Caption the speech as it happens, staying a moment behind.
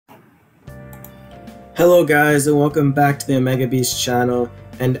Hello guys, and welcome back to the OmegaBeast channel,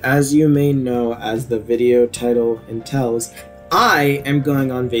 and as you may know, as the video title entails, I am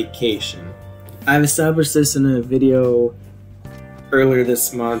going on vacation. I've established this in a video earlier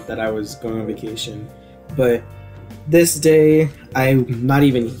this month that I was going on vacation, but this day I'm not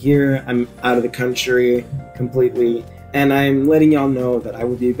even here. I'm out of the country completely, and I'm letting y'all know that I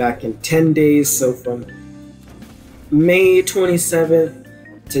will be back in 10 days, so from May 27th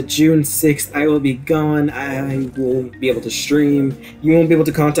to June 6th, I will be gone. I won't be able to stream. You won't be able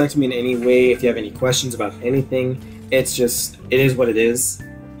to contact me in any way if you have any questions about anything. It is what it is.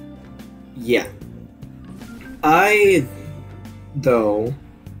 Yeah. I, though,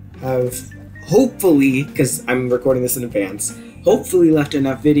 have hopefully, because I'm recording this in advance, hopefully left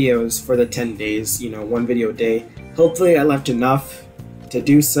enough videos for the 10 days, one video a day. Hopefully I left enough to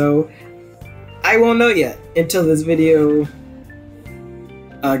do so. I won't know yet until this video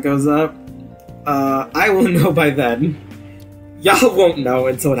goes up. I will know by then. Y'all won't know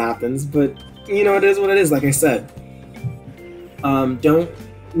until it happens, but it is what it is, like I said. Don't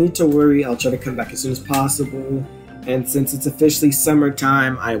need to worry, I'll try to come back as soon as possible, and since it's officially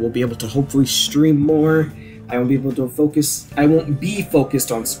summertime, I will be able to hopefully stream more. I won't be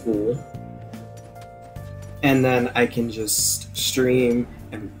focused on school, and then I can just stream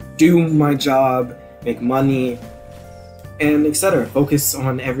and do my job, make money, and etc. Focus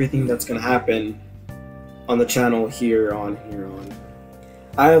on everything that's gonna happen on the channel here on.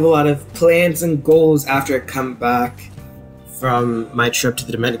 I have a lot of plans and goals after I come back from my trip to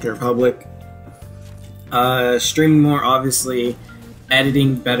the Dominican Republic. Streaming more, obviously,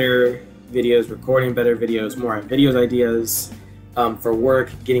 editing better videos, recording better videos, more videos ideas for work,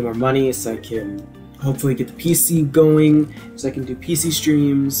 getting more money so I can hopefully get the PC going, so I can do PC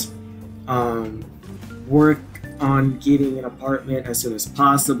streams, work on getting an apartment as soon as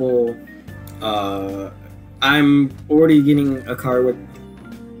possible. I'm already getting a car with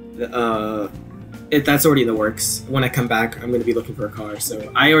that's already in the works. When I come back, I'm going to be looking for a car.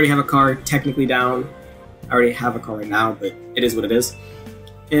 So I already have a car technically down. I already have a car right now, but it is what it is.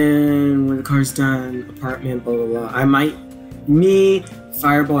 And when the car's done, apartment, blah blah blah. Me,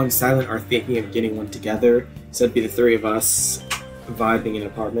 Fireball, and Silent are thinking of getting one together. So it'd be the three of us vibing in an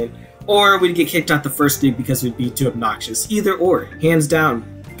apartment. Or we'd get kicked out the first week because we'd be too obnoxious. Either or, hands down,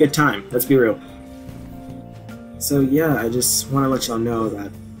 good time, let's be real. So yeah, I just want to let y'all know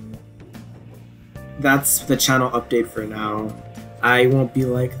that that's the channel update for now. I won't be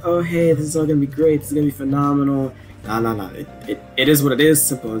like, oh hey, this is all gonna be great, this is gonna be phenomenal. No. It is what it is,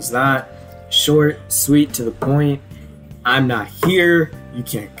 simple as that. Short, sweet, to the point. I'm not here, you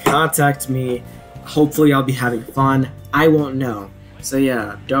can't contact me. Hopefully I'll be having fun, I won't know. So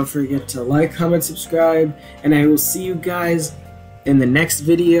yeah, don't forget to like, comment, subscribe, and I will see you guys in the next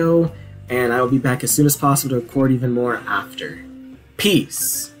video, and I will be back as soon as possible to record even more after.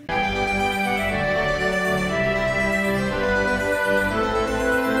 Peace!